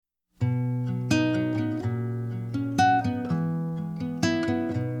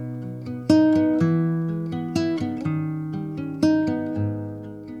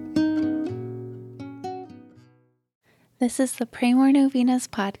This is the Pray More Novenas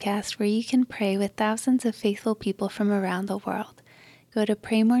podcast where you can pray with thousands of faithful people from around the world. Go to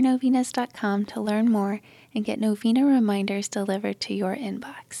praymorenovenas.com to learn more and get novena reminders delivered to your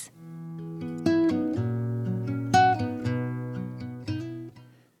inbox.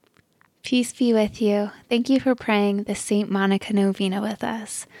 Peace be with you. Thank you for praying the St. Monica Novena with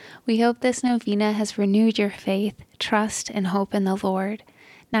us. We hope this novena has renewed your faith, trust, and hope in the Lord.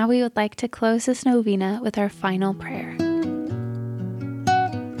 Now we would like to close this novena with our final prayer.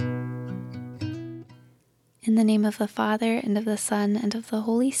 In the name of the Father, and of the Son, and of the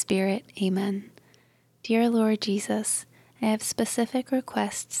Holy Spirit, Amen. Dear Lord Jesus, I have specific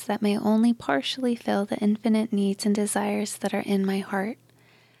requests that may only partially fill the infinite needs and desires that are in my heart.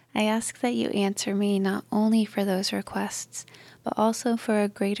 I ask that you answer me not only for those requests, but also for a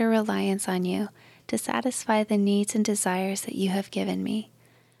greater reliance on you to satisfy the needs and desires that you have given me.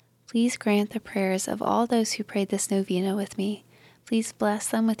 Please grant the prayers of all those who prayed this novena with me. Please bless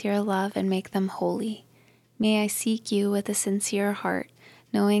them with your love and make them holy. May I seek you with a sincere heart,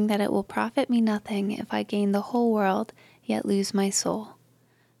 knowing that it will profit me nothing if I gain the whole world, yet lose my soul.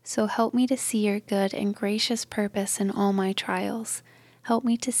 So help me to see your good and gracious purpose in all my trials. Help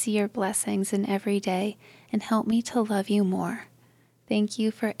me to see your blessings in every day, and help me to love you more. Thank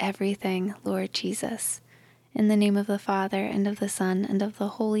you for everything, Lord Jesus. In the name of the Father, and of the Son, and of the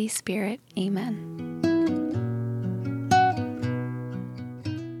Holy Spirit, Amen.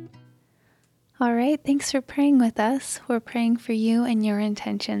 All right, thanks for praying with us. We're praying for you and your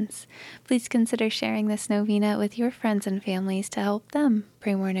intentions. Please consider sharing this novena with your friends and families to help them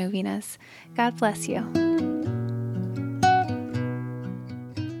pray more novenas. God bless you.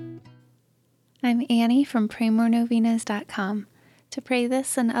 I'm Annie from praymorenovenas.com. To pray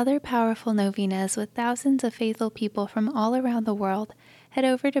this and other powerful novenas with thousands of faithful people from all around the world, head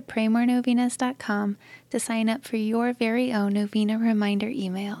over to praymorenovenas.com to sign up for your very own novena reminder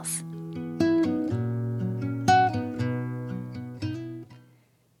emails.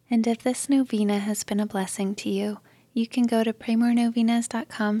 And if this novena has been a blessing to you, you can go to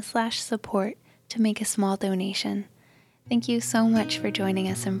praymorenovenas.com/support to make a small donation. Thank you so much for joining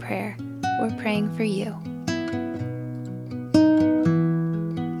us in prayer. We're praying for you.